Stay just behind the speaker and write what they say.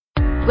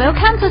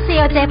Welcome to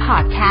COJ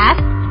Podcast.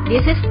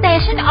 This is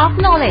Station of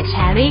Knowledge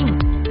Sharing.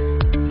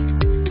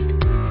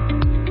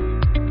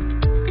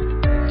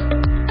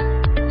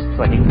 ส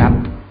วัสดีครับ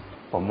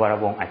ผมวร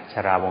วงศ์อัช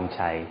ราวงศ์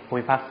ชัยผู้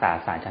พิพากษา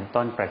ศาลชั้น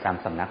ต้นประจ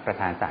ำสำนักประ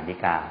ธานศาลฎี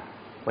กา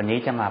วันนี้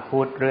จะมาพู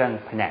ดเรื่อง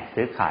แผนก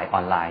ซื้อขายออ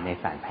นไลน์ใน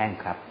ศาลแพ่ง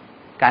ครับ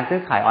การซื้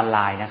อขายออนไล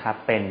น์นะครับ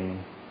เป็น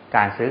ก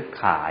ารซื้อ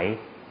ขาย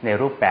ใน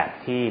รูปแบบ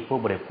ที่ผู้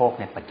บริโภค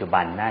ในปัจจุ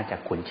บันน่าจะ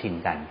คุ้นชิน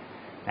กัน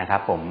นะครั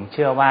บผมเ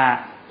ชื่อว่า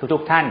ทุ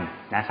กท่าน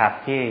นะครับ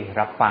ที่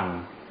รับฟัง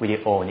วิดี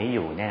โอนี้อ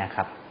ยู่เนี่ยนะค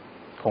รับ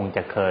คงจ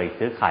ะเคย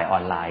ซื้อขายออ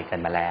นไลน์กัน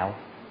มาแล้ว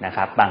นะค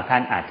รับบางท่า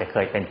นอาจจะเค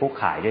ยเป็นผู้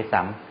ขายด้วย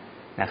ซ้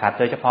ำนะครับ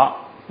โดยเฉพาะ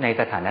ใน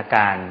สถานก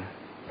ารณ์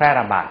แพร่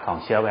ระบาดของ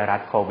เชื้อไวรั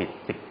สโควิด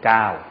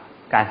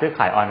 -19 การซื้อข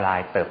ายออนไล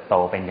น์เติบโต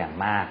เป็นอย่าง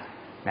มาก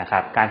นะครั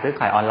บการซื้อ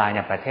ขายออนไลน์ใ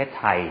นประเทศ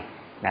ไทย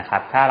นะครั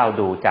บถ้าเรา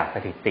ดูจากส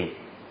ถิติ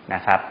น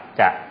ะครับ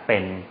จะเป็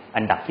น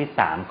อันดับที่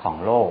3ของ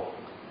โลก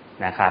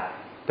นะครับ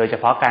โดยเฉ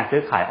พาะการซื้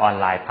อขายออน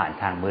ไลน์ผ่าน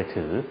ทางมือ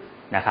ถือ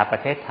นะครับปร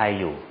ะเทศไทย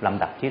อยู่ล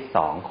ำดับที่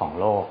2ของ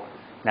โลก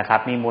นะครับ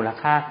มีมูล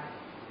ค่า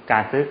กา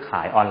รซื้อข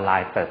ายออนไล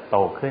น์เติบโต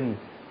ขึ้น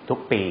ทุก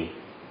ปี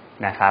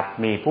นะครับ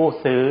มีผู้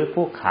ซื้อ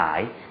ผู้ขาย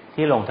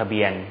ที่ลงทะเ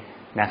บียน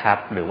นะครับ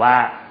หรือว่า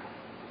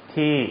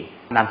ที่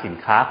นำสิน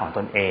ค้าของต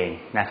นเอง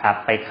นะครับ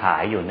ไปขา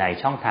ยอยู่ใน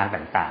ช่องทาง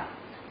ต่าง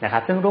ๆนะครั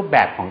บซึ่งรูปแบ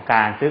บของก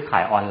ารซื้อขา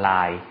ยออนไล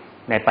น์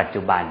ในปัจ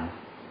จุบัน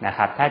นะค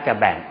รับถ้าจะ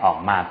แบ่งออก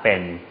มาเป็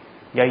น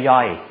ย่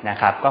อยๆนะ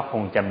ครับก็ค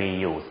งจะมี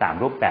อยู่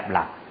3รูปแบบห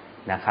ลัก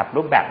นะครับ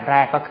รูปแบบแร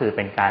กก็คือเ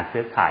ป็นการ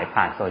ซื้อขาย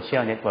ผ่านโซเชีย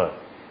ลเน็ตเวิร์ก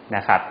น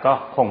ะครับก็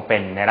คงเป็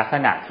นในลักษ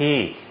ณะที่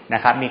น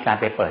ะครับมีการ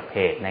ไปเปิดเพ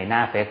จในหน้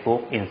า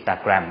Facebook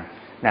Instagram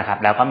นะครับ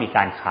แล้วก็มีก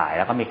ารขายแ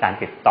ล้วก็มีการ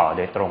ติดต่อโ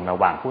ดยตรงระ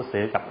หว่างผู้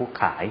ซื้อกับผู้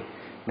ขาย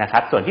นะครั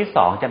บส่วนที่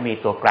2จะมี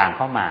ตัวกลางเ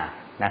ข้ามา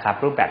นะครับ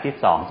รูปแบบที่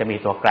2จะมี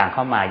ตัวกลางเ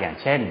ข้ามาอย่าง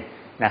เช่น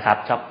นะครับ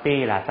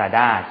Shopee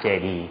Lazada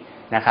JD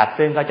นะครับ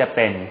ซึ่งก็จะเ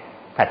ป็น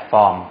แพลตฟ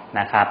อร์ม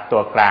นะครับตั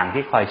วกลาง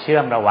ที่คอยเชื่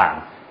อมระหว่าง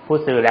ผู้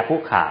ซื้อและ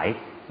ผู้ขาย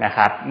นะค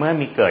รับเมื่อ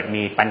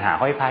มีปัญหา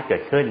ข้อพิพาทเกิ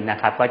ดขึ้นนะ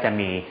ครับก็จะ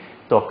มี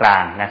ตัวกลา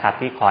งนะครับ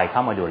ที่คอยเข้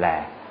ามาดูแล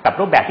กับ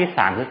รูปแบบที่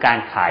3คือการ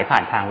ขายผ่า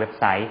นทางเว็บ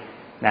ไซต์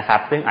นะครับ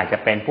ซึ่งอาจจะ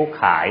เป็นผู้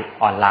ขาย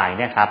ออนไลน์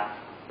นะครับ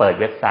เปิด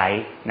เว็บไซ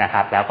ต์นะค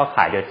รับแล้วก็ข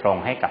ายโดยตรง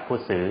ให้กับผู้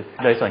ซื้อ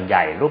โดยส่วนให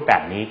ญ่รูปแบ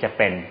บนี้จะเ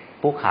ป็น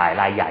ผู้ขาย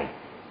รายใหญ่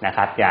นะค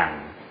รับอย่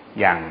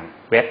าง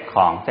เว็บข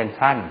องเซ็นท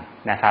รัล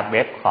นะครับเ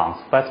ว็บของ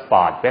ซูเปอร์สป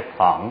อร์ตเว็บ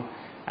ของ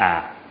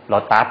โล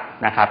ตัส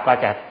นะครับก็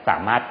จะสา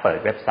มารถเปิด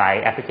เว็บไซ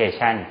ต์แอปพลิเค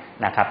ชัน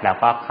นะครับแล้ว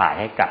ก็ขาย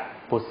ให้กับ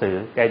ผู้ซื้อ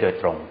ได้โดย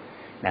ตรง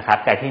นะครับ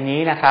แต่ทีนี้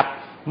นะครับ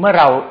เมื่อ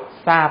เรา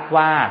ทราบ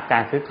ว่ากา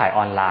รซื้อขายอ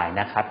อนไลน์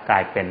นะครับกลา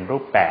ยเป็นรู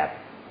ปแบบ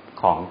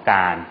ของก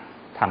าร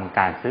ทำก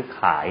ารซื้อข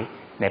าย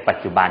ในปัจ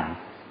จุบัน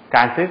ก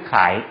ารซื้อข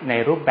ายใน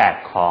รูปแบบ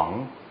ของ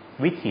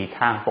วิถี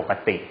ทางปก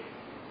ติ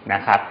น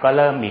ะครับก็เ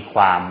ริ่ม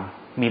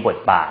มีบท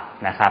บาท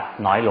นะครับ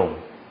น้อยลง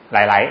หล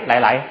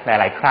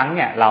ายครั้งเ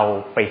นี่ยเรา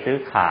ไปซื้อ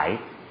ขาย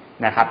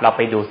นะครับเราไ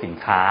ปดูสิน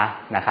ค้า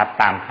นะครับ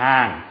ตามห้า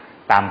ง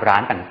ตามร้า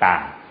นต่า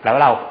งๆแล้ว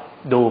เรา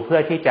ดูเพื่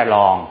อที่จะล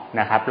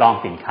อง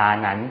สินค้า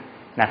นั้น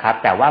นะครับ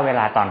แต่ว่าเว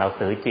ลาตอนเรา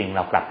ซื้อจริงเร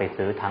ากลับไป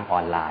ซื้อทางออ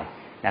นไลน์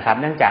นะครับ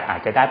เนื่องจากอา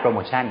จจะได้โปรโม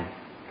ชั่น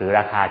หรือร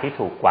าคาที่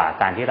ถูกกว่า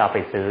การที่เราไป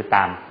ซื้อต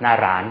ามหน้า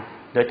ร้าน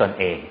ด้วยตน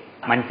เอง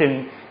มันจึง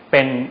เ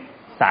ป็น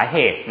สาเห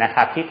ตุนะค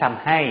รับที่ท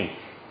ำให้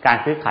การ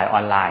ซื้อขายออ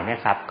นไลน์น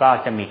ะครับก็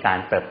จะมีการ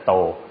เติบโต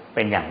เ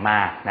ป็นอย่างม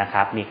ากนะค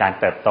รับมีการ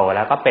เติบโตแ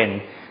ล้วก็เป็น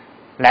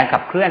แรงขั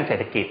บเคลื่อนเศร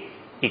ษฐกิจ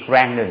อีกแร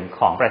งหนึ่งข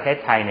องประเทศ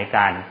ไทยในก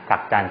ารผลั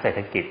กดันเศรษฐ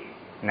กิจ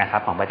นะครั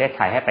บของประเทศไ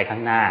ทยให้ไปข้า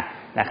งหน้า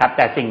นะครับแ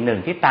ต่สิ่งหนึ่ง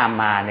ที่ตาม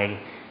มา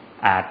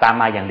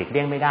อย่างหลีกเ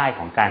ลี่ยงไม่ได้ข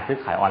องการซื้อ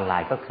ขายออนไล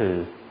น์ก็คือ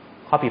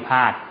ข้อพิพ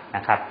าทน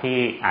ะครับที่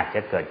อาจจ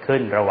ะเกิดขึ้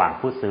นระหว่าง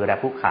ผู้ซื้อและ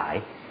ผู้ขาย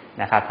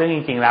นะครับซึ่งจ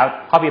ริงๆแล้ว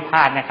ข้อพิพ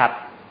าทนะครับ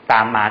ต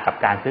ามมากับ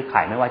การซื้อข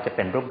ายไม่ว่าจะเ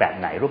ป็นรูปแบบ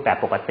ไหนรูปแบบ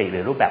ปกติหรื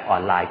อรูปแบบออ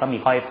นไลน์ก็มี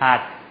ข้อพิพาท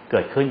เกิ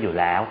ดขึ้นอยู่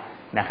แล้ว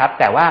นะครับ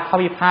แต่ว่าข้อ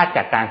พิพาทจ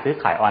ากการซื้อ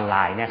ขายออนไล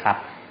น์นะครับ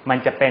มัน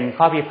จะเป็น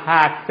ข้อพิพ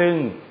าทซึ่ง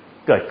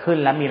เกิดขึ้น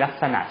และมีลัก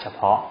ษณะเฉพ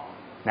าะ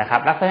นะครั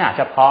บลักษณะเ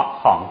ฉพาะ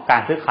ของกา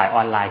รซื้อขายอ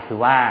อนไลน์คือ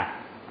ว่า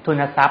ทุ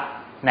นทรัพย์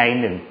ใน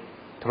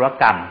1ธุร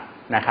กรรม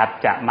นะครับ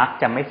มัก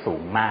จะไม่สู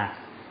งมาก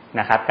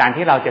นะครับการ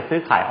ที่เราจะซื้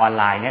อขายออน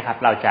ไลน์เนี่ยครับ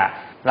เรา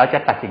จะ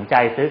ตัดสินใจ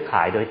ซื้อข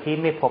ายโดยที่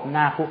ไม่พบห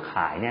น้าผู้ข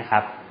ายเนี่ย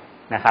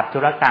นะครับธุ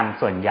รกรรม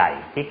ส่วนใหญ่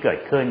ที่เกิด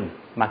ขึ้น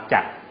มักจะ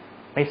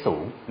ไม่สู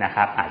งนะค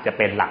รับอาจจะเ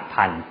ป็นหลัก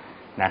พัน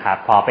นะครับ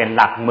พอเป็น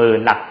หลักหมื่น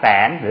หลักแส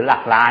นหรือหลั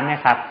กล้านน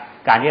ะครับ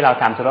การที่เรา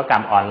ทำธุรกรร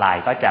มออนไล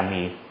น์ก็จะ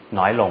มี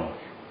น้อยลง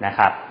นะค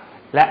รับ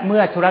และเมื่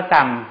อธุรกร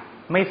รม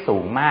ไม่สู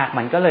งมาก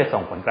มันก็เลยส่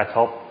งผลกระท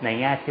บใน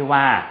แง่ที่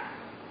ว่า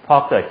พอ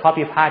เกิดข้อ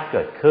พิพาทเ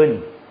กิดขึ้น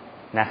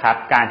นะครับ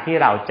การที่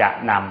เราจะ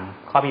น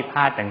ำข้อพิพ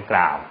าทดังก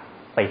ล่าว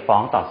ไปฟ้อ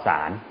งต่อศ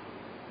าล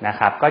นะ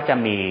ครับก็จะ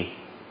มี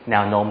แน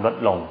วโน้มลด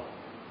ลง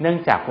เนื่อง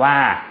จากว่า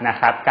นะ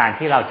ครับการ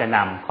ที่เราจะน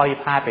ำข้อพิ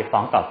พาทไปฟ้อ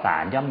งต่อศา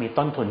ลย่อมมี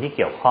ต้นทุนที่เ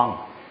กี่ยวข้อง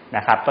น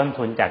ะครับต้น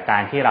ทุนจากกา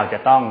รที่เราจะ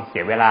ต้องเสี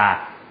ยเวลา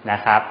นะ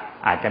ครับ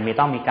อาจจะ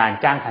ต้องมีการ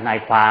จ้างทนาย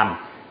ความ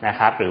นะ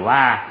ครับหรือว่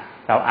า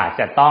เราอาจ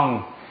จะต้อง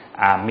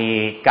มี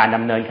การด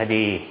ำเนินค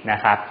ดีนะ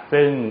ครับ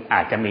ซึ่งอ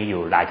าจจะมีอ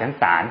ยู่หลายชั้น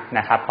ศาลน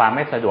ะครับความไ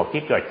ม่สะดวก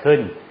ที่เกิดขึ้น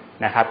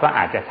นะครับก็อ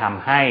าจจะท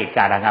ำให้ก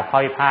ารระงับข้อ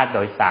พิพาทโด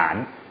ยศาล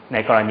ใน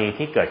กรณี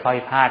ที่เกิดข้อ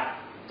พิพาท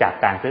จาก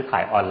การซื้อขา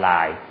ยออนไล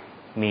น์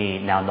มี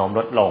แนวโน้มล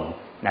ดลง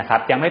นะครับ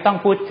ยังไม่ต้อง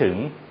พูดถึง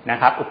นะ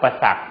ครับอุป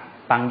สรรค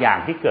บางอย่าง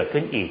ที่เกิด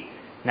ขึ้นอีก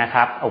นะค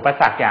รับอุป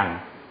สรรคอย่าง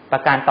ปร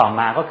ะการต่อ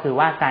มาก็คือ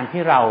ว่าการ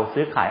ที่เรา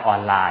ซื้อขายออ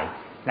นไลน์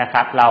นะค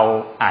รับเรา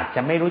อาจจ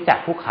ะไม่รู้จัก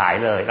ผู้ขาย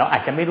เลยเราอา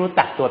จจะไม่รู้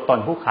จักตัวตน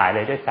ผู้ขายเล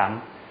ยด้วยซ้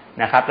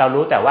ำนะครับเรา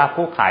รู้แต่ว่า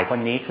ผู้ขายคน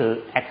นี้คือ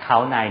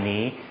account นาย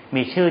นี้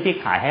มีชื่อที่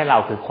ขายให้เรา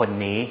คือคน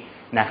นี้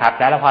นะครับ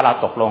แล้วพอเรา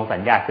ตกลงสั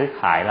ญญาซื้อ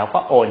ขายเราก็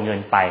โอนเงิน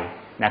ไป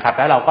นะครับแ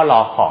ล้วเราก็รอ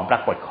ของปร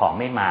ากฏของ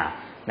ไม่มา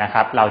นะค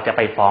รับเราจะไ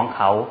ปฟ้องเ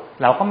ขา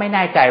เราก็ไม่แ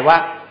น่ใจว่า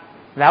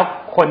แล้ว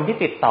คนที่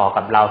ติดต่อ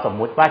กับเราสม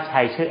มุติว่าใ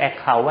ช้ชื่อ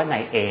account ว่านา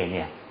ย A เ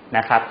นี่ยน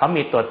ะครับเขา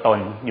มีตัวตน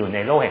อยู่ใน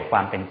โลกแห่งคว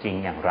ามเป็นจริง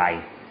อย่างไร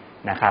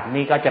นะครับ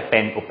นี่ก็จะเป็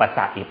นอุปส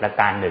รรคอีกประ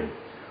การหนึ่ง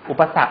อุ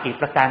ปสรรคอีก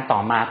ประการต่อ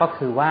มาก็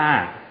คือว่า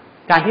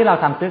การที่เรา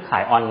ทำซื้อขา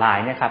ยออนไล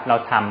น์นะครับเรา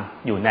ท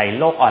ำอยู่ใน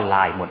โลกออนไล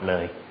น์หมดเล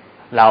ย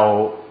เรา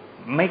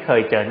ไม่เค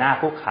ยเจอหน้า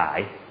ผู้ขาย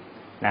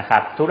นะครั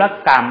บธุร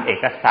กรรมเอ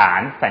กสาร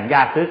สัญญ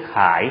าซื้อข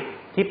าย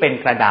ที่เป็น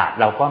กระดาษ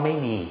เราก็ไม่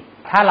มี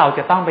ถ้าเราจ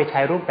ะต้องไปใช้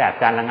รูปแบบ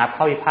การระงับ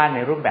ข้อพิพาทใน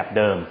รูปแบบเ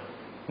ดิม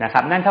นะครั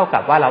บนั่นเท่ากั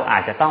บว่าเราอา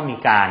จจะต้องมี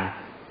การ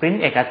ปริ้น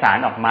เอกสาร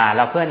ออกมาแ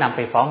ล้วเพื่อนำไ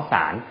ปฟ้องศ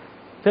าล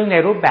ซึ่งใน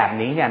รูปแบบ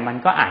นี้เนี่ยมัน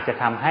ก็อาจจะ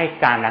ทำให้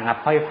การระงับ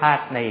ข้อพิพาท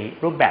ใน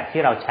รูปแบบ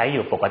ที่เราใช้อ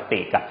ยู่ปกติ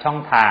กับช่อง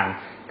ทาง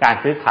การ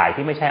ซื้อขาย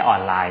ที่ไม่ใช่ออ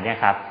นไลน์น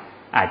ะครับ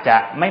อาจจะ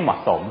ไม่เหมาะ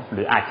สมห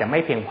รืออาจจะไม่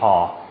เพียงพอ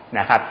น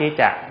ะครับที่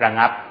จะระ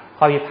งับ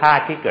ข้อพิพาท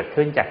ที่เกิด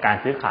ขึ้นจากการ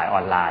ซื้อขายอ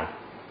อนไลน์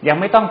ยัง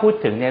ไม่ต้องพูด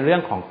ถึงในเรื่อ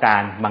งของกา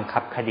รบังคั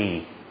บคดี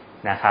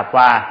นะครับ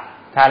ว่า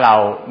ถ้าเรา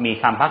มี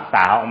คำพิพากษ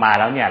าออกมา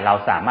แล้วเนี่ยเรา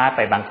สามารถไ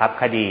ปบังคับ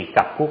คดี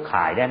กับผู้ข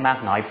ายได้มาก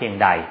น้อยเพียง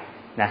ใด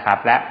นะครับ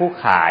และผู้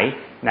ขาย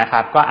นะครั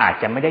บก็อาจ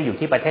จะไม่ได้อยู่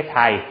ที่ประเทศไท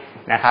ย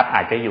นะครับอ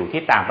าจจะอยู่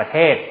ที่ต่างประเท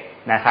ศ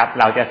นะครับ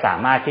เราจะสา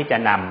มารถที่จะ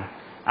น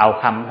ำเอา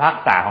คำพิพาก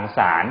ษาของศ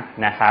าล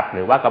นะครับห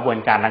รือว่ากระบวน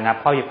การระงับ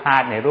ข้อพิพา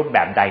ทในรูปแบ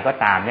บใดก็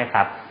ตามเนี่ยค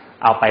รับ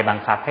เอาไปบัง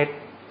คับให้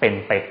เป็น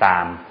ไปตา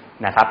ม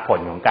นะครับผล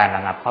ของการร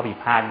ะงับข้อพิ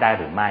พาทได้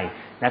หรือไม่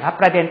นะครับ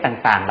ประเด็น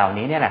ต่างๆเหล่า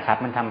นี้เนี่ยแหละครับ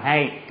มันทำให้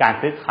การ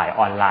ซื้อขาย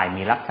ออนไลน์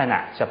มีลักษณะ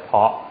เฉพ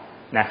าะ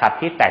นะครับ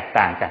ที่แตก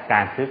ต่างจากกา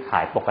รซื้อขา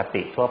ยปก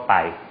ติทั่วไป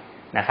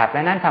นะครับแล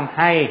ะนั่นทำใ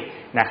ห้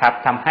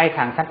ท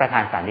างท่านประธา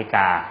นศาลฎีก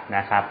าน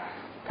ะครับ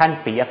ท่าน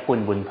ปิยกุล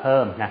บุญเพิ่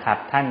มนะครับ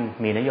ท่าน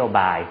มีนโยบ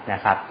ายน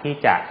ะครับที่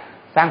จะ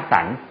สร้างส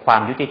รรค์ควา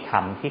มยุติธร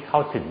รมที่เข้า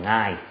ถึง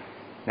ง่าย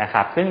นะค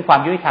รับซึ่งความ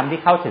ยุติธรรมที่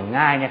เข้าถึง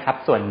ง่ายนะครับ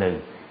ส่วนหนึ่ง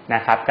น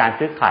ะครับการ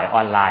ซื้อขายอ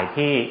อนไลน์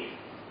ที่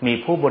มี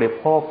ผู้บริโ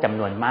ภคจำ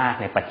นวนมาก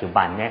ในปัจจุ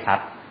บันเนี่ยครับ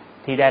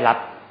ที่ได้รับ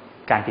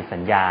การติดสั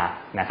ญญา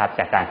นะครับจ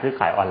ากการซื้อ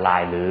ขายออนไล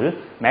น์หรือ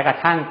แม้กระ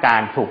ทั่งกา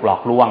รถูกหลอ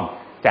กลวง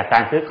จากกา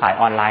รซื้อขาย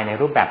ออนไลน์ใน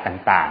รูปแบบ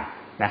ต่าง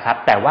ๆนะครับ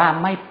แต่ว่า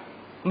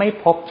ไม่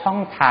พบช่อง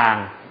ทาง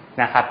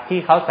นะครับที่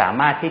เขาสา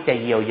มารถที่จะ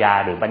เยียวยา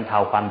หรือบรรเทา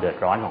ความเดือด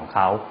ร้อนของเข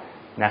า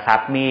นะครับ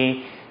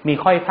มี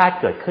ข้อพิพาท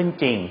เกิดขึ้น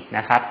จริงน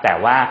ะครับแต่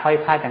ว่าข้อพิ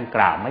พาทดังก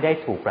ล่าวไม่ได้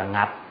ถูกระ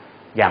งับ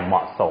อย่างเหม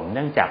าะสมเ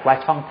นื่องจากว่า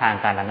ช่องทาง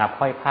การระงับ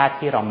ข้อพิพาท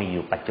ที่เรามีอ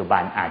ยู่ปัจจุบั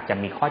นอาจจะ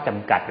มีข้อจ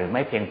ำกัดหรือไ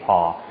ม่เพียงพอ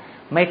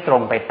ไม่ตร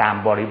งไปตาม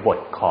บริบท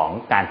ของ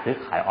การซื้อ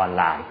ขายออนไ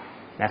ลน์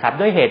นะครับ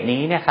ด้วยเหตุ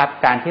นี้นะครับ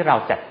การที่เรา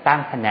จัดตั้ง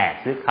แผนก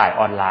ซื้อขาย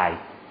ออนไลน์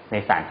ใน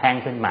ศาลแพ่ง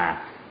ขึ้นมา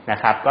นะ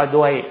ครับก็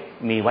ด้วย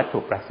มีวัตถุ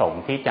ประสง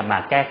ค์ที่จะมา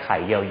แก้ไข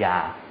เยียวยา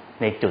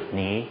ในจุด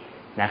นี้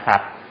นะครับ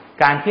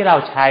การที่เรา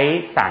ใช้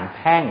ศาลแ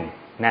พ่ง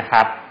นะค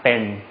รับเ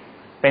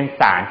ป็น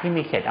ศาลที่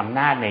มีเขตอำ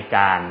นาจในก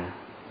าร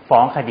ฟ้อ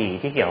งคดี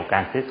ที่เกี่ยวกับกา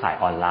รซื้อขาย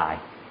ออนไล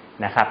น์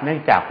นะครับเนื่อ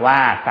งจากว่า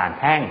ศาล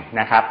แพ่ง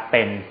นะครับเ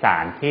ป็นศา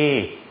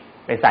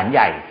ลให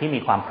ญ่ที่มี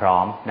ความพร้อ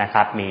มนะค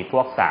รับมีพ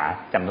วกศาล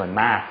จำนวน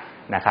มาก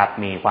นะครับ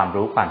มีความ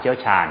รู้ความเชี่ยว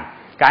ชาญ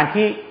การ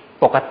ที่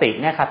ปกติ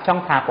นะครับช่อ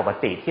งทางปก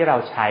ติที่เรา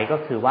ใช้ก็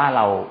คือว่าเ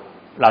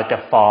ราจะ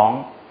ฟ้อง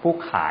ผู้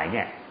ขายเ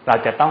นี่ยเรา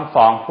จะต้อง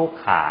ฟ้องผู้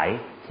ขาย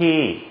ที่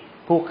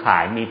ผู้ขา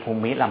ยมีภู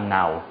มิลำเน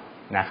า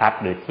นะครับ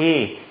หรือที่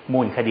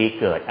มูลคดี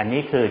เกิดอัน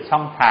นี้คือช่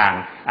องทาง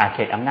เข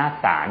ตอำนาจ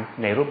ศาล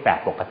ในรูปแบบ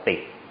ปกติ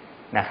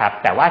นะครับ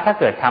แต่ว่าถ้า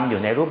เกิดทำอ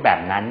ยู่ในรูปแบบ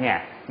นั้นเนี่ย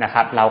นะค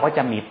รับเราก็จ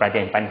ะมีประเ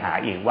ด็นปัญหา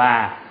อีกว่า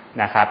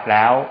นะครับแ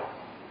ล้ว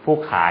ผู้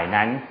ขาย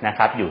นั้นนะค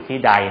รับอยู่ที่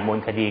ใดมูล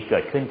คดีเกิ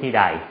ดขึ้นที่ใ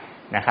ด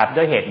นะครับ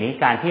ด้วยเหตุนี้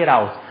การที่เรา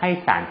ให้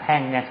ศาลแพ่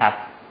งนะครับ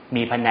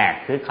มีแผนก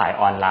ซื้อขาย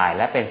ออนไลน์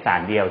และเป็นศา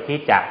ลเดียวที่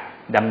จะ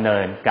ดำเนิ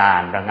นกา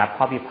รระงับ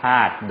ข้อพิพา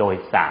ทโดย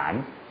ศาล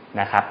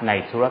นะครับใน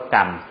ธุรก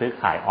รรมซื้อ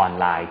ขายออน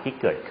ไลน์ที่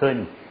เกิดขึ้น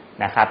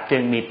นะครับจึ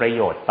งมีประโ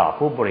ยชน์ต่อ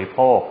ผู้บริโภ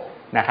ค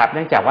นะครับเ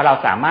นื่องจากว่าเรา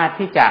สามารถ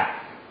ที่จะ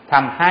ท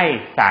ำให้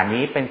ศาล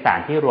นี้เป็นศาล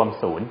ที่รวม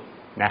ศูนย์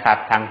นะครับ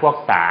ทั้งพวก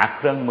ศาลเ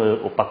ครื่องมือ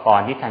อุปกร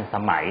ณ์ที่ทันส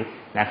มัย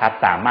นะครับ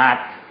สามารถ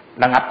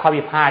ระงับข้อ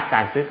พิพาทก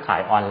ารซื้อขา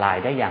ยออนไล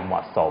น์ได้อย่างเหมา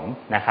ะสม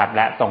นะครับแ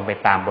ละตรงไป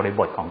ตามบริ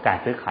บทของการ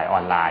ซื้อขายออ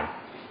นไลน์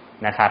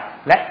นะครับ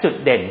และจุด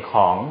เด่นข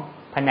อง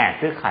แผนก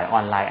ซื้อขายออ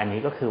นไลน์อันนี้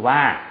ก็คือว่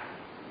า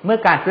เมื่อ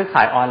การซื้อข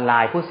ายออนไล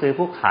น์ผู้ซื้อ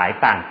ผู้ขาย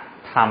ต่าง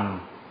ท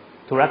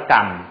ำธุรกร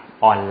รม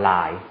ออนไล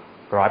น์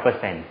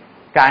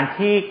 100% การ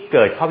ที่เ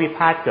กิดข้อพิพ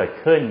าทเกิด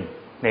ขึ้น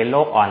ในโล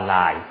กออนไล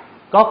น์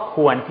ก็ค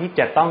วรที่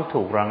จะต้อง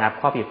ถูกระงับ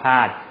ข้อพิพา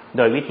ทโ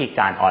ดยวิธีก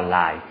ารออนไล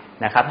น์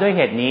นะครับด้วยเ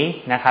หตุนี้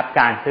นะครับ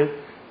กา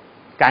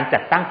รจั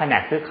ดตั้งแผน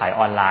กซื้อขาย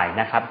ออนไลน์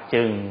นะครับ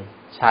จึง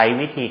ใช้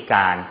วิธีก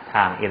ารท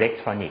างอิเล็ก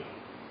ทรอนิกส์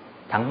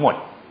ทั้งหมด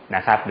น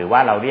ะครับหรือว่า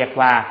เราเรียก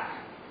ว่า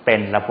เป็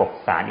นระบบ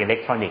สารอิเล็ก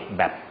ทรอนิกส์แ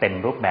บบเต็ม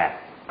รูปแบบ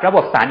ระบ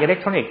บสารอิเล็ก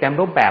ทรอนิกส์เต็ม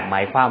รูปแบบหม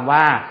ายความว่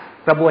า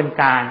กระบวน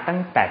การตั้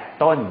งแต่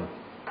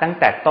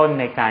ต้น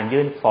ในการ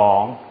ยื่นฟ้อ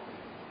ง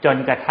จน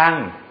กระทั่ง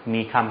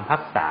มีคำพิพา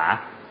กษา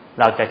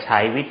เราจะใช้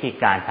วิธี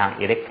การทาง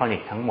อิเล็กทรอนิ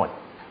กส์ทั้งหมด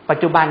ปัจ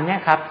จุบันเนี่ย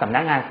ครับสำนั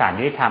กงานศาล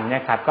ยุติธรรมเนี่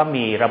ยครับก็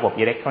มีระบบ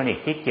อิเล็กทรอนิก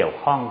ส์ที่เกี่ยว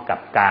ข้องกับ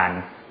การ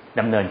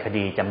ดำเนินค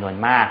ดีจำนวน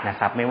มากนะ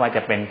ครับไม่ว่าจ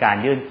ะเป็นการ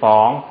ยื่นฟ้อ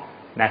ง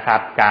นะครั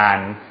บการ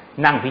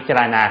นั่งพิจาร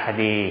ณาค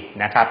ดี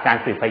นะครับการ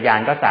สืบพยาน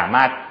ก็สาม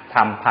ารถท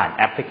ำผ่านแ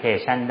อปพลิเค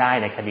ชันได้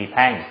ในคดีแ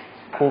พ่ง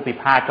ผู้พิ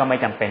พาทก็ไม่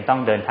จำเป็นต้อ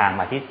งเดินทาง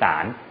มาที่ศา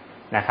ล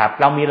นะครับ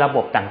เรามีระบ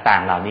บต่า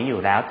งๆเหล่านี้อ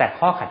ยู่แล้วแต่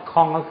ข้อขัดข้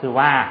องก็คือ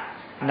ว่า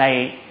ใน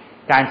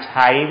การใ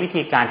ช้วิ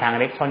ธีการทางอิ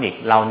เล็กทรอนิก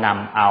ส์เราน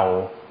ำเอา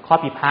ข้อ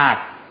พิพาท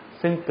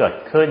ซึ่งเกิด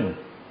ขึ้น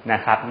น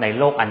ะครับใน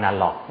โลกอนา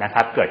ล็อกนะค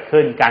รับเกิด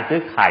ขึ้นการซื้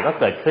อขายก็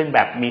เกิดขึ้นแบ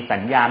บมีสั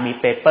ญญามี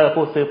เปเปอร์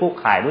ผู้ซื้อผู้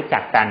ขายรู้จั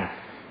กกัน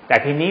แต่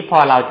ทีนี้พอ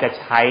เราจะ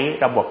ใช้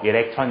ระบบอิเ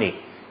ล็กทรอนิก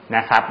ส์น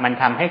ะครับมัน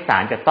ทำให้ศา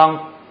ลจะต้อง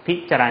พิ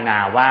จารณา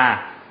ว่า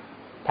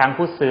ทั้ง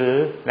ผู้ซื้อ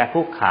และ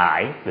ผู้ขา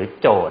ยหรือ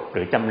โจทก์ห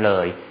รือจำเล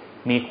ย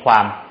มีควา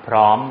มพ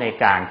ร้อมใน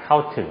การเข้า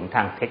ถึงท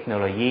างเทคโน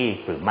โลยี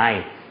หรือไม่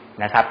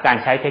นะครับการ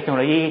ใช้เทคโนโ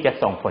ลยีจะ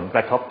ส่งผลก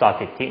ระทบต่อ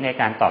สิทธิใน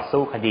การต่อ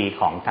สู้คดี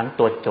ของทั้ง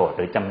ตัวโจทก์ห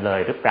รือจำเลย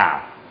หรือเปล่า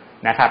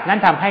นะครับนั่น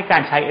ทำให้กา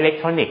รใช้อิเล็ก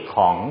ทรอนิกส์ข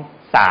อง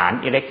สาร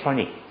อิเล็กทรอ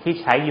นิกส์ที่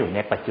ใช้อยู่ใน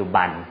ปัจจุ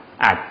บัน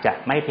อาจจะ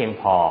ไม่เพียง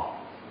พอ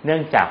เนื่อ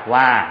งจาก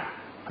ว่า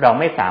เรา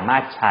ไม่สามา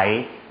รถใช้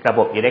ระบ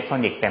บอิเล็กทรอ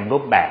นิกส์เต็มรู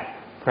ปแบบ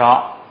เพราะ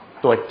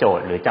ตัวโจท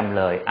ก์หรือจำเ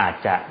ลยอาจ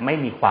จะไม่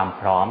มีความ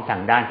พร้อมทา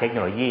งด้านเทคโน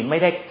โลยีไม่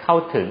ได้เข้า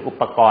ถึงอุ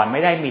ปกรณ์ไ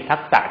ม่ได้มีทั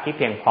กษะที่เ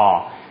พียงพอ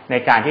ใน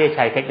การที่จะใ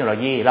ช้เทคโนโล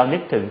ยีเรานึ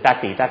กถึงตา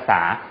สีตาส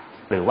า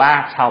หรือว่า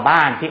ชาวบ้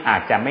านที่อา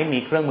จจะไม่มี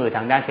เครื่องมือท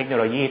างด้านเทคโน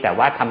โลยีแต่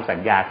ว่าทำสัญ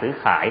ญาซื้อ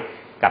ขาย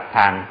กับท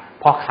าง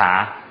พ่อค้า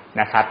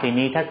นะครับที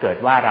นี้ถ้าเกิด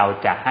ว่าเรา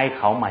จะให้เ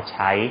ขามาใ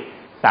ช้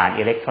สาร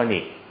อิเล็กทรอนิ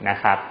กส์นะ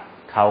ครับ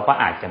เขาก็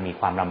อาจจะมี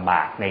ความลำบ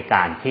ากในก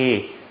ารที่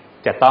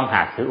จะต้องห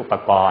าซื้ออุป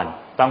กรณ์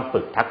ต้องฝึ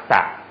กทักษ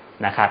ะ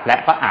นะครับและ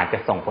ก็อาจจะ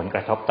ส่งผลกร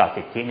ะทบต่อ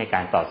สิทธิในกา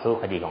รต่อสู้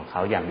คดีของเข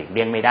าอย่างหลีกเ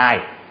ลี่ยงไม่ได้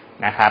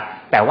นะครับ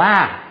แต่ว่า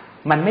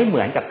มันไม่เห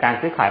มือนกับการ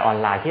ซื้อขายออน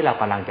ไลน์ที่เรา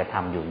กำลังจะท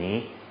ำอยู่นี้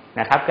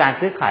นะครับการ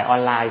ซื้อขายออ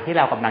นไลน์ที่เ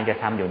รากำลังจะ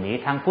ทำอยู่นี้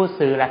ทั้งผู้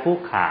ซื้อและผู้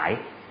ขาย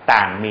ต่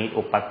างมี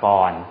อุปก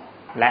รณ์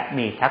และ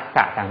มีทักษ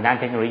ะทางด้าน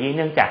เทคโนโลยีเ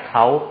นื่องจากเข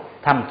า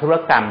ทำธุร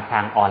กรรมท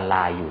างออนไล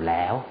น์อยู่แ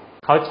ล้ว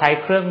เขาใช้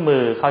เครื่องมื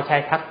อเขาใช้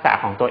ทักษะ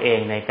ของตัวเอง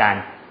ในการ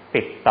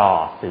ติดต่อ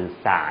สื่อ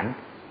สาร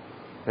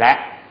และ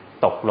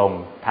ตกลง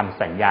ท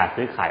ำสัญญา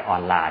ซื้อขายออ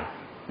นไลน์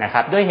นะค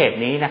รับด้วยเหตุ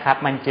นี้นะครับ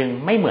มันจึง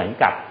ไม่เหมือน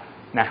กับ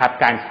นะครับ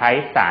การใช้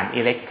สาร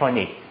อิเล็กทรอ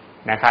นิกส์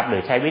นะครับหรื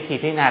อใช้วิธี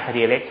พิจารณาคดี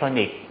อิเล็กทรอ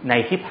นิกส์ใน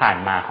ที่ผ่าน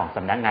มาของส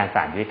ำนักงานศ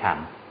าลยุติธรรม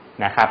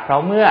นะครับเพรา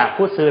ะเมื่อ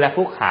ผู้ซื้อและ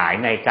ผู้ขาย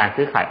ในการ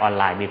ซื้อขายออน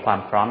ไลน์มีความ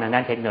พร้อมทางด้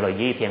านเทคโนโล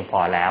ยีเพียงพอ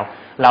แล้ว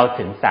เรา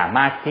ถึงสาม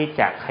ารถที่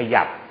จะข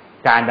ยับ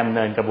การดำเ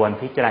นินกระบวน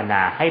พิจารณ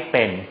าให้เ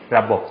ป็นร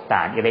ะบบส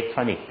ารอิเล็กทร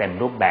อนิกส์เต็ม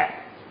รูปแบบ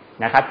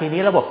นะครับที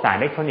นี้ระบบสาร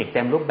อิเล็กทรอนิกส์เ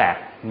ต็มรูปแบบ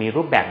มี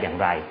รูปแบบอย่าง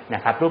ไรน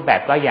ะครับรูปแบบ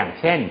ก็อย่าง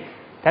เช่น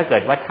ถ้าเกิ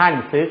ดว่าท่าน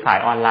ซื้อขาย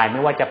ออนไลน์ไ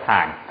ม่ว่าจะผ่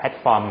านแพลต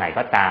ฟอร์มไหน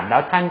ก็ตามแล้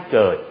วท่านเ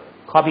กิด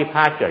ข้อพิพ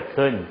าทเกิด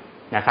ขึ้น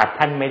นะครับ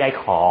ท่านไม่ได้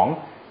ของ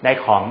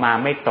มา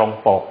ไม่ตรง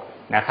ปก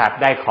นะครับ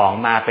ได้ของ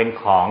มาเป็น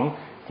ของ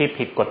ที่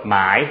ผิดกฎหม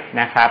าย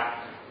นะครับ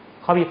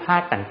ข้อพิพา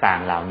ทต่าง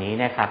ๆเหล่านี้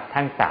นะครับท่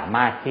านสาม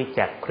ารถที่จ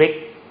ะคลิก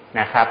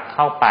นะครับเ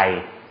ข้าไป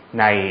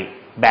ใน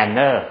แบนเน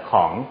อร์ข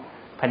อง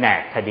แผนก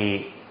คดี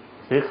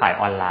ซื้อขาย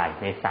ออนไลน์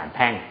ในศาลแ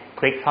พ่ง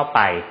คลิกเข้าไป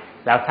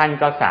แล้วท่าน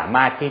ก็สาม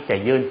ารถที่จะ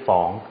ยื่นฟ้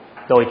อง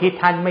โดยที่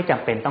ท่านไม่จ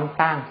ำเป็นต้อง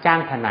จ้าง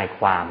ทนายค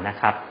วามนะ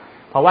ครับ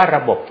เพราะว่าร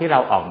ะบบที่เรา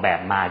ออกแบบ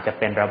มาจะ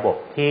เป็นระบบ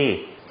ที่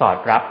สอด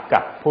รับกั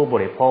บผู้บ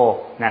ริโภค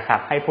นะครับ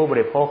ให้ผู้บ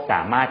ริโภคส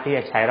ามารถที่จ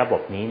ะใช้ระบ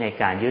บนี้ใน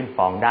การยื่น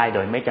ฟ้องได้โด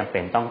ยไม่จำเป็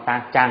นต้อง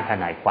จ้างท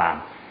นายความ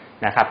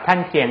นะครับท่าน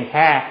เพียงแ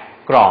ค่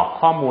กรอก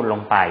ข้อมูลล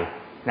งไป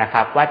นะค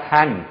รับว่าท่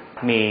าน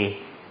มี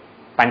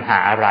ปัญหา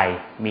อะไร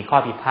มีข้อ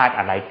พิพาท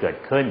อะไรเกิด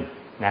ขึ้น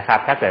นะครับ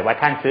ถ้าเกิดว่า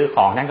ท่านซื้อข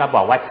องท่านก็บ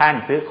อกว่าท่าน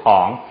ซื้อขอ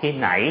งที่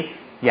ไหน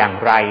อย่าง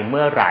ไรเ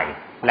มื่อไหร่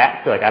และ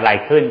เกิดอะไร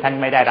ขึ้นท่าน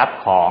ไม่ได้รับ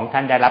ของท่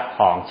านได้รับข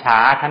องช้า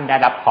ท่านได้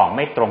รับของไ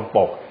ม่ตรงป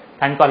ก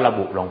ท่านก็ระ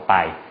บุลงไป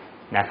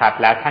นะครับ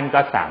แล้วท่านก็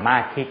สามาร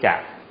ถที่จะ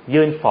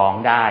ยื่นฟ้อง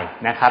ได้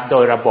นะครับโด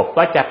ยระบบ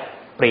ก็จะ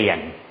เปลี่ยน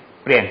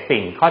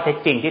สิ่งข้อเท็จ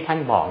จริงที่ท่าน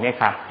บอกเนี่ย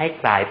ครับให้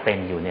กลายเป็น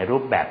อยู่ในรู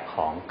ปแบบข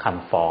องค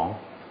ำฟ้อง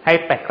ให้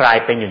กลาย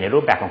เป็นอยู่ในรู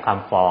ปแบบของค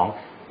ำฟ้อง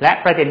และ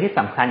ประเด็นที่ส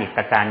ำคัญอีกป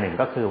ระการหนึ่ง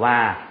ก็คือว่า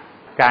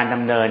การด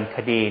ำเนินค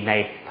ดีใน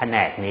แผน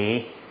กนี้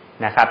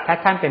นะครับถ้า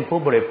ท่านเป็นผู้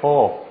บริโภ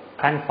ค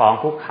ท่านฟ้อง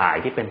ผู้ขาย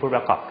ที่เป็นผู้ป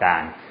ระกอบกา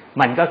ร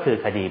มันก็คือ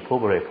คดีผู้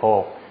บริโภ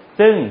ค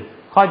ซึ่ง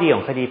ข้อดีข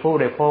องคดีผู้บ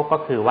ริโภคก็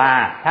คือว่า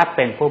ถ้าเ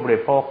ป็นผู้บริ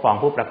โภคฟ้อง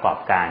ผู้ประกอบ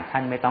การท่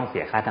านไม่ต้องเ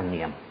สียค่าธรรมเ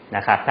นียมน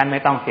ะครับท่านไม่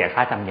ต้องเสียค่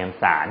าธรรมเนียม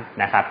ศาล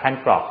นะครับท่าน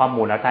กรอกข้อ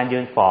มูลแล้วท่าน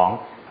ยื่นฟ้อง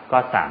ก็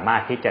สามาร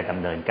ถที่จะด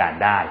ำเนินการ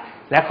ได้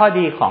และข้อ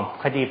ดีของ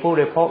คดีผู้บ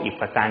ริโภคอีก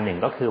ประการหนึ่ง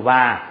ก็คือว่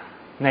า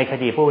ในค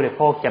ดีผู้บริโ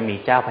ภคจะมี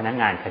เจ้าพนัก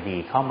งานคดี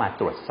เข้ามา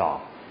ตรวจสอบ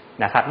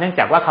นะครับเนื่องจ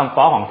ากว่าคำ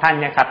ฟ้องของท่าน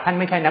เนี่ยครับท่าน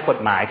ไม่ใช่นักกฎ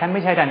หมายท่านไ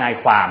ม่ใช่ทนาย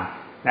ความ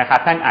นะครับ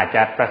ท่านอาจจ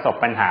ะประสบ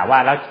ปัญหาว่า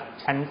แล้ว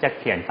ฉันจะ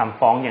เขียนคำ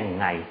ฟ้องยัง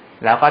ไง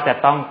แล้วก็จะ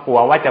ต้องกลัว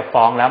ว่าจะ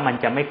ฟ้องแล้วมัน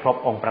จะไม่ครบ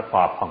องค์ประก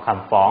อบของค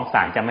ำฟ้องศ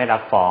าลจะไม่รั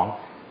บฟ้อง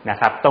นะ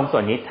ครับตรงส่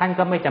วนนี้ท่าน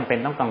ก็ไม่จำเป็น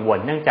ต้องกังวล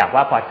เนื่องจากว่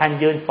าพอท่าน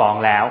ยื่นฟ้อง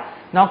แล้ว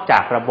นอกจา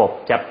กระบบ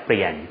จะเป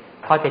ลี่ยน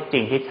ข้อเท็จจริ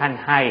งที่ท่าน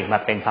ให้มา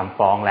เป็นคำ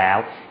ฟ้องแล้ว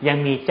ยัง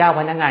มีเจ้าพ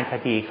นักงานค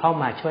ดีเข้า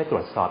มาช่วยตร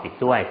วจสอบอีก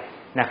ด้วย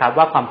นะครับ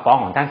ว่าคำฟ้อง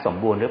ของท่านสม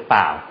บูรณ์หรือเป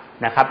ล่า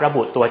นะครับระ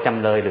บุตัวจ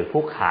ำเลยหรือ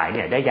ผู้ขายเ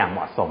นี่ยได้อย่างเหม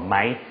าะสมไหม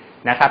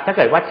นะครับถ้าเ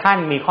กิดว่าท่าน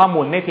มีข้อ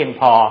มูลไม่เพียง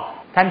พอ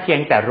ท่านเพียง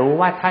แต่รู้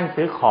ว่าท่าน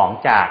ซื้อของ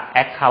จาก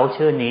Account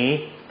ชื่อนี้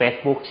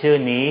Facebook ชื่อ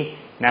นี้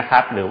นะครั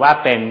บหรือว่า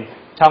เป็น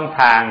ช่อง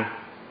ทาง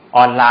อ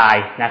อนไล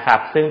น์นะครับ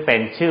ซึ่งเป็น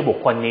ชื่อบุค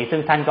คลนี้ซึ่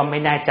งท่านก็ไม่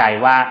แน่ใจ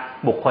ว่า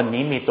บุคคล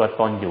นี้มีตัว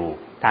ตนอยู่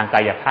ทางก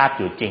ายภาพอ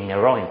ยู่จริงใน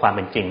โลกแห่งความเ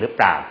ป็นจริงหรือเ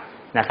ปล่า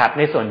นะครับใ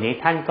นส่วนนี้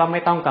ท่านก็ไม่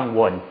ต้องกังว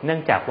ลเนื่อ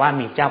งจากว่า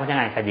มีเจ้าพนัก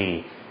งานคดี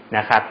น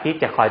ะครับที่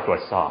จะคอยตรว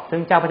จสอบซึ่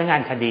งเจ้าพนักงา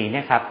นคดีเ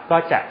นี่ยครับก็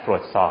จะตรว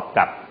จสอบ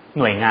กับ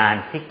หน่วยงาน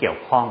ที่เกี่ยว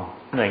ข้อง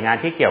หน่วยงาน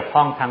ที่เกี่ยวข้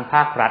องทั้งภ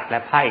าครัฐและ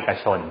ภาคเอก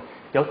ชน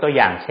ยกตัวอ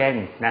ย่างเช่น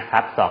นะครั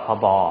บสค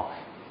บ.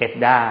เอ็ด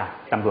ด้า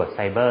ตำรวจไซ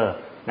เบอร์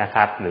นะค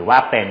รับหรือว่า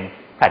เป็น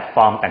แพลตฟ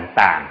อร์ม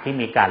ต่างๆที่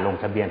มีการลง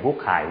ทะเบียนผู้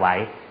ขายไว้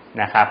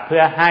นะครับเพื่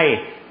อให้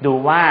ดู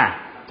ว่า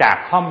จาก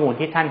ข้อมูล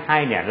ที่ท่านให้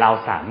เนี่ยเรา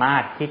สามาร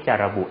ถที่จะ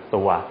ระบุ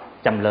ตัว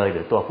จำเลยห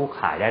รือตัวผู้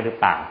ขายได้หรือ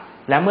เปล่า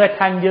และเมื่อ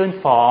ท่านยื่น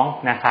ฟ้อง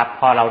นะครับ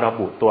พอเราระ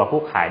บุตัว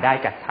ผู้ขายได้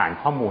จากฐาน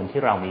ข้อมูล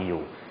ที่เรามีอ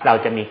ยู่เรา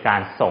จะมีกา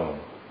รส่ง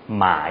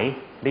หมาย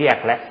เรียก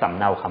และสำ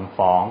เนาคำ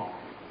ฟ้อง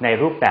ใน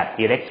รูปแบบ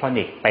อิเล็กทรอ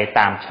นิกส์ไปต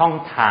ามช่อง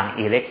ทาง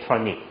อิเล็กทรอ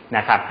นิกส์น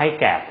ะครับให้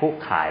แก่ผู้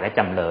ขายและจ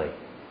ำเลย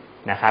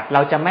นะครับเร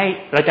าจะไ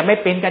ม่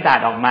ปริ้นกระดาษ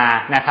ออกมา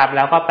นะครับแ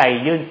ล้วก็ไป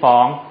ยื่นฟ้อ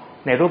ง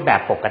ในรูปแบ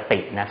บปกติ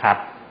นะครับ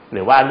ห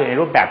รือว่าใน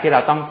รูปแบบที่เร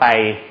าต้อง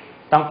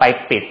ไป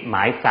ปิดหม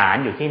ายสาร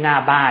อยู่ที่หน้า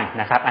บ้าน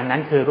นะครับอันนั้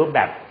นคือรูปแบ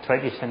บ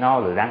traditional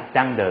หรือ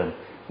ดั้งเดิม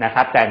นะค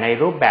รับแต่ใน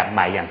รูปแบบให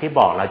ม่อย่างที่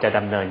บอกเราจะด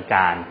ำเนินก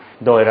าร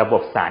โดยระบ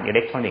บสารอิเ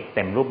ล็กทรอนิกส์เ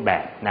ต็มรูปแบ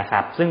บนะครั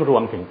บซึ่งรว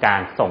มถึงกา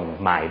รส่ง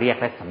หมายเรียก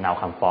และสำเนา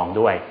คำฟ้อง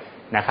ด้วย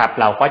นะครับ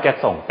เราก็จะ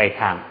ส่งไป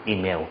ทางอี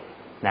เมล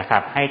นะครั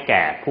บให้แ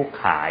ก่ผู้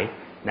ขาย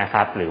นะค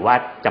รับหรือว่า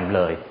จำเล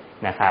ย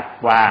นะครับ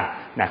ว่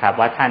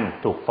าท่าน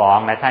ถูกฟ้อง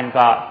และท่าน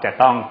ก็จะ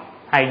ต้อง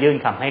ให้ยื่น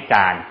คำให้ก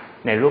าร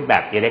ในรูปแบ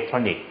บอิเล็กทรอ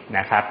นิกส์น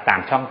ะครับตาม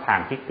ช่องทาง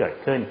ที่เกิด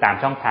ขึ้นตาม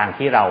ช่องทาง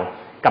ที่เรา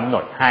กำหน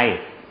ดให้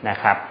นะ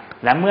ครับ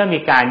และเมื่อมี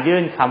การยื่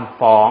นคำ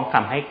ฟ้องค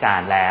ำให้กา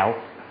รแล้ว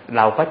เ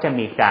ราก็จะ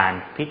มีการ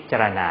พิจา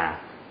รณา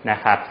นะ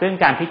ครับซึ่ง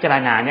การพิจาร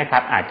ณาเนี่ยค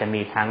รับอาจจะ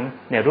มีทั้ง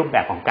ในรูปแบ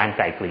บของการไ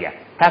กล่เกลี่ย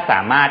ถ้าสา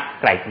มารถ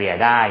ไกล่เกลี่ย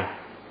ได้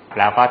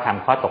แล้วก็ท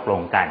ำข้อตกล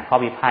งกันข้อ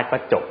พิพาทก็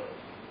จบ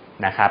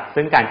นะครับ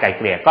ซึ่งการไกล่เ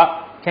กลี่ยก็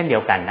เช่นเดี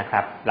ยวกันนะค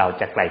รับเรา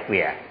จะไกล่เก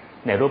ลี่ย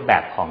ในรูปแบ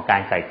บของกา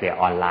รไกล่เกลี่ย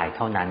ออนไลน์เ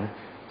ท่านั้น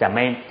จะ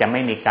ไ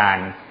ม่มีการ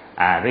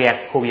เรียก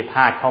ผู้พิพ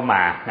าทเข้าม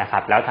านะครั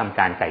บแล้วทำ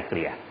การไกล่เก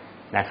ลี่ย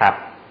นะครับ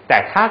แต่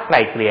ถ้าไก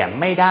ล่เกลี่ย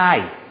ไม่ได้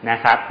นะ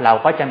ครับเรา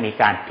ก็จะมี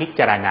การพิจ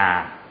ารณา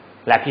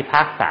และพิพ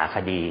ากษาค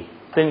ดี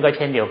ซึ่งก็เ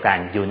ช่นเดียวกัน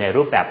อยู่ใน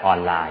รูปแบบออ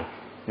นไลน์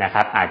นะค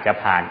รับอาจจะ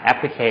ผ่านแอป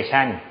พลิเค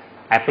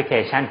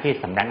ชันที่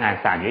สำนักงาน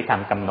ศาลยุติธรร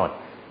มกำหนด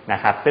นะ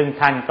ครับซึ่ง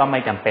ท่านก็ไม่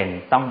จำเป็น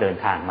ต้องเดิน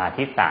ทางมา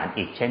ที่ศาล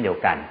อีกเช่นเดียว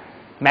กัน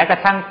แม้กร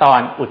ะทั่งตอ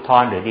นอุทธ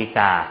รณ์หรือฎีก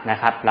านะ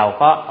ครับเรา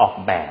ก็ออก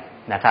แบบ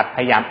นะครับพ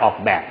ยายามออก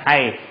แบบให้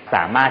ส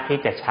ามารถที่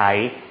จะใช้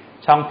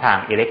ช่องทาง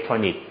อิเล็กทรอ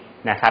นิกส์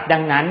นะครับดั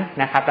งนั้น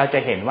นะครับเราจะ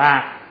เห็นว่า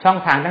ช่อง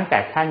ทางตั้งแต่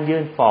ท่านยื่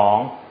นฟ้อง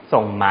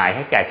ส่งหมายใ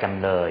ห้แก่จ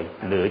ำเลย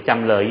หรือจ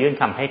ำเลยยื่น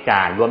คำให้ก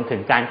ารรวมถึ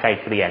งการไกล่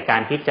เกลี่ยกา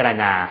รพิจาร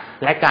ณา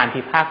และการ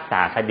พิพากษ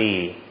าคดี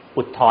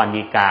อุทธรณ์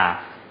ฎีกา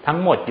ทั้ง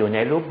หมดอยู่ใน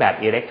รูปแบบ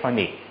อิเล็กทรอ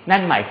นิกส์นั่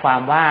นหมายความ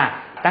ว่า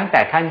ตั้งแต่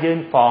ท่านยื่น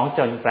ฟ้องจ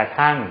นกระ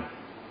ทั่ง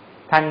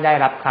ท่านได้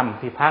รับค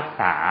ำพิพาก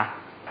ษา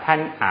ท่าน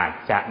อาจ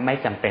จะไม่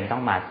จำเป็นต้อ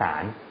งมาศา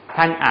ล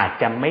ท่านอาจ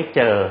จะไม่เ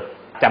จอ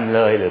จำเล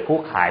ยหรือผู้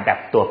ขายแบบ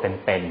ตัวเ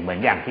ป็นๆเหมือน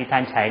อย่างที่ท่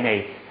านใช้ใน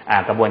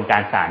กระบวนกา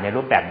รศาลใน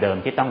รูปแบบเดิม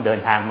ที่ต้องเดิน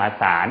ทางมา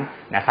ศาล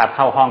นะครับเ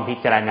ข้าห้องพิ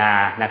จารณา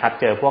นะครับ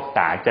เจอพวกศ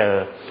าล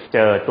เจ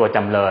อตัวจ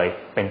ำเลย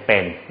เป็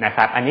นๆนะค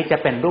รับอันนี้จะ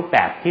เป็นรูปแบ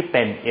บที่เ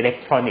ป็นอิเล็ก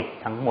ทรอนิกส์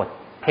ทั้งหมด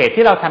เหตุ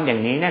ที่เราทำอย่า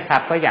งนี้นะครั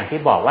บก็อย่างที่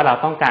บอกว่าเรา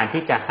ต้องการ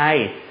ที่จะให้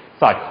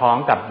สอดคล้อง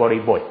กับบ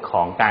ริบทข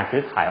องการซื้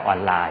อขายออน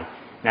ไลน์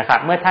นะครับ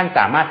เมื่อท่านส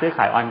ามารถซื้อข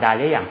ายออนไลน์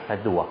ได้อย่างสะ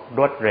ดวกร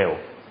วดเร็ว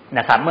น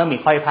ะครับเมื่อมี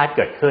ข้อพิพาทเ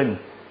กิดขึ้น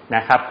น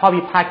ะครับข้อ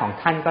พิพาทของ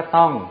ท่านก็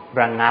ต้อง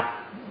ระงับ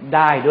ไ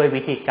ด้ด้วย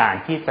วิธีการ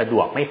ที่สะด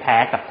วกไม่แพ้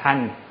กับท่าน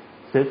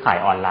ซื้อขาย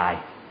ออนไลน์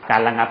กา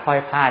รระงับข้อ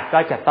พิพาทก็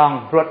จะต้อง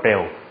รวดเร็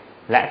ว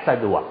และสะ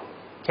ดวก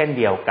เช่นเ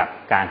ดียวกับ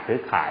การซื้อ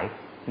ขาย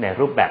ใน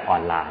รูปแบบออ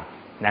นไลน์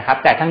นะครับ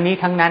แต่ทั้งนี้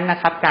ทั้งนั้นนะ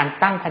ครับการ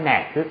ตั้งแผน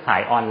กซื้อขา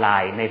ยออนไล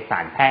น์ในศา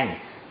ลแพ่ง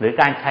หรือ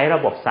การใช้ระ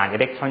บบสารอิ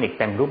เล็กทรอนิกส์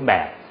เต็มรูปแบ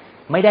บ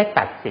ไม่ได้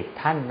ตัดสิทธิ์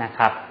ท่านนะค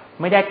รับ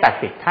ไม่ได้ตัด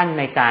สิทธิ์ท่าน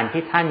ในการ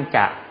ที่ท่านจ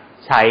ะ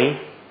ใช้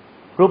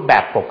รูปแบ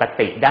บปก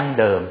ติดั้ง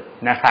เดิม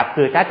นะครับ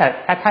คือถ้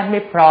าท่านไ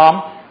ม่พร้อม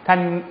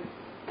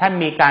ท่าน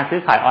มีการซื้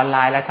อขายออนไล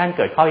น์และท่านเ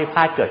กิดข้อพิพ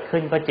าทเกิดขึ้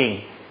นก็จริง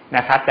น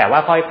ะครับแต่ว่า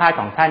ข้อพิพาท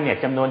ของท่านเนี่ย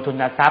จำนวนทุ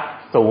นทรัพย์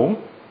สูง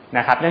น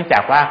ะครับเนื่องจา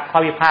กว่าข้อ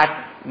พิพาท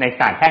ในศ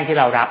าลแพ่งที่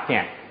เรารับเนี่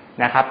ย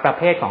นะครับประเ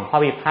ภทของข้อ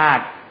พิพาท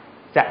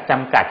จะจ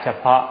ำกัดเฉ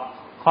พาะ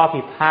ข้อ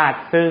พิพาท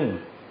ซึ่ง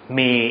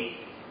มี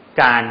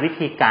วิ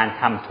ธีการ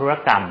ทำธุร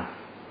กรรม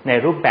ใน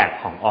รูปแบบ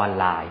ของออน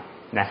ไลน์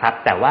นะครับ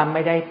แต่ว่าไ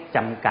ม่ได้จ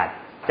ำกัด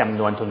จำ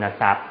นวนทุน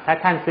ทรัพย์ถ้า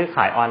ท่านซื้อข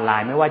ายออนไล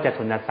น์ไม่ว่าจะ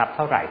ทุนทรัพย์เ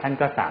ท่าไหร่ท่าน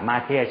ก็สามาร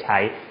ถที่จะใช้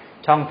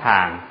ช่องทา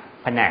ง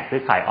แผนกซื้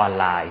อขายออน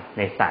ไลน์ใ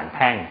นศาลแ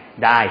พ่ง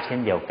ได้เช่น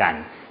เดียวกัน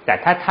แต่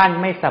ถ้าท่าน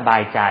ไม่สบา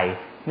ยใจ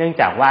เนื่อง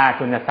จากว่า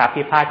ทุนทรัพย์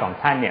พิพาทของ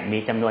ท่านเนี่ยมี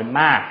จำนวน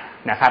มาก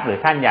นะครับหรือ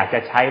ท่านอยากจะ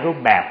ใช้รูป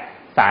แบบ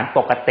ศาลป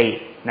กติ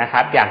นะค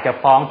รับอยากจะ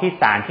ฟ้องที่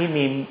ศาลที่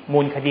มี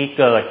มูลคดี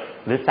เกิด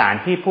หรือศาล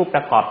ที่ผู้ป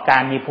ระกอบกา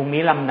รมีภูมิ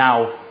ลำเนา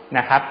น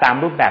ะครับตาม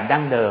รูปแบบ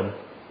ดั้งเดิม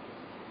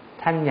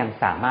ท่านยัง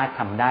สามารถ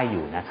ทำได้อ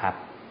ยู่นะครับ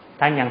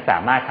ท่านยังสา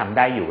มารถทำไ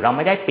ด้อยู่เราไ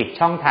ม่ได้ปิด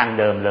ช่องทาง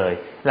เดิมเลย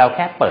เราแ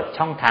ค่เปิด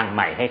ช่องทางให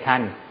ม่ให้ท่า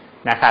น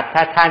นะครับถ้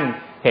าท่าน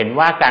เห็น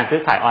ว่าการซื้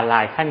อขายออนไล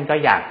น์ท่านก็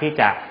อยากที่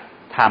จะ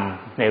ท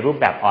ำในรูป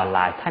แบบออนไล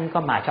น์ท่านก็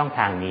มาช่องท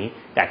างนี้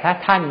แต่ถ้า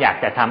ท่านอยาก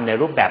จะทำใน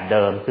รูปแบบเ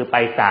ดิมคือไป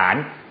ศาล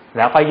แ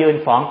ล้วก็ยื่น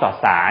ฟ้องต่อ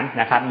ศาล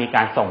นะครับมีก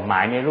ารส่งหมา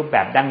ยในรูปแบ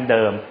บดั้งเ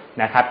ดิม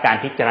นะครับการ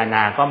พิจารณ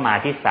าก็มา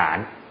ที่ศาล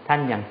ท่าน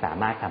ยังสา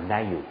มารถทำได้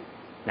อยู่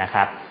นะค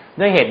รับ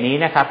ด้วยเหตุนี้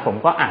นะครับผม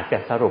ก็อาจจะ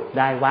สรุป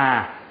ได้ว่า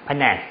แผ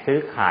นกซื้อ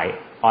ขาย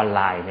ออนไ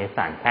ลน์ในศ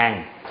าลแพ่ง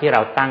ที่เร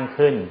าตั้ง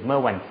ขึ้นเมื่อ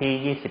วัน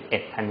ที่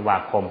21ธันวา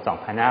คม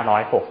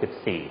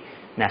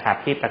2564นะครับ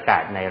ที่ประกา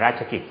ศในรา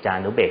ชกิจจา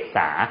นุเบกษ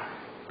า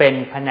เป็น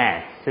แผนก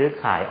ซื้อ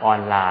ขายออ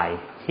นไลน์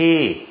ที่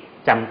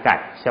จำกัด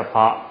เฉพ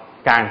าะ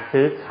การ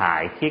ซื้อขา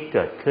ยที่เ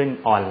กิดขึ้น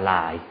ออนไล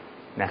น์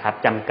นะครับ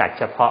จำกัด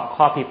เฉพาะ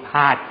ข้อพิพ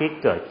าทที่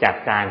เกิดจาก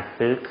การ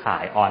ซื้อขา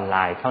ยออนไล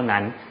น์เท่า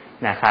นั้น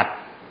นะครับ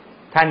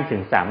ท่านถึ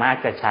งสามารถ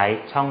จะใช้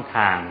ช่องท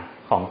าง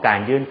ของการ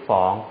ยื่น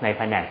ฟ้องในแ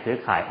ผนกซื้อ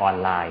ขายออน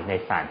ไลน์ใน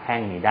ศาลแพ่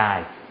งนี้ได้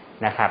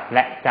นะครับแล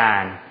ะกา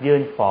รยื่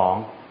นฟ้อง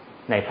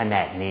ในแผน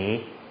กนี้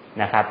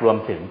นะครับรวม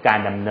ถึงการ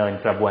ดำเนิน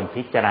กระบวน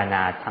พิจารณ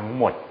าทั้ง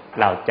หมด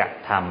เราจะ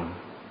ท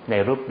ำใน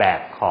รูปแบบ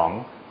ของ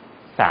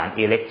ศาล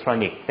อิเล็กทรอ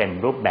นิกส์เต็ม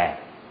รูปแบบ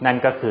นั่น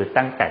ก็คือ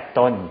ตั้งแต่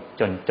ต้น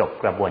จนจบ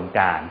กระบวน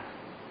การ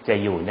จะ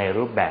อยู่ใน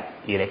รูปแบบ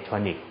อิเล็กทรอ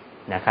นิกส์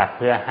นะครับเ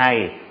พื่อให้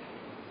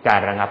การ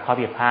ระงับข้อ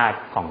พิพาท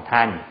ของท่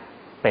าน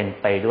เป็น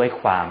ไปด้วย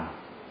ความ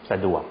สะ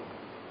ดวก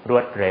ร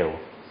วดเร็ว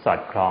สอด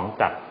คล้อง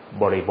กับ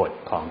บริบท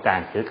ของกา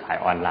รซื้อขาย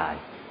ออนไล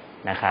น์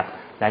นะครับ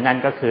และนั่น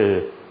ก็คือ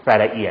ราย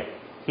ละเอียด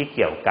ที่เ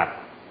กี่ยวกับ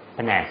แผ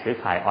นกซื้อ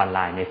ขายออนไล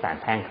น์ในศาล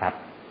แพ่งครับ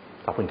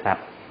ขอบคุณครับ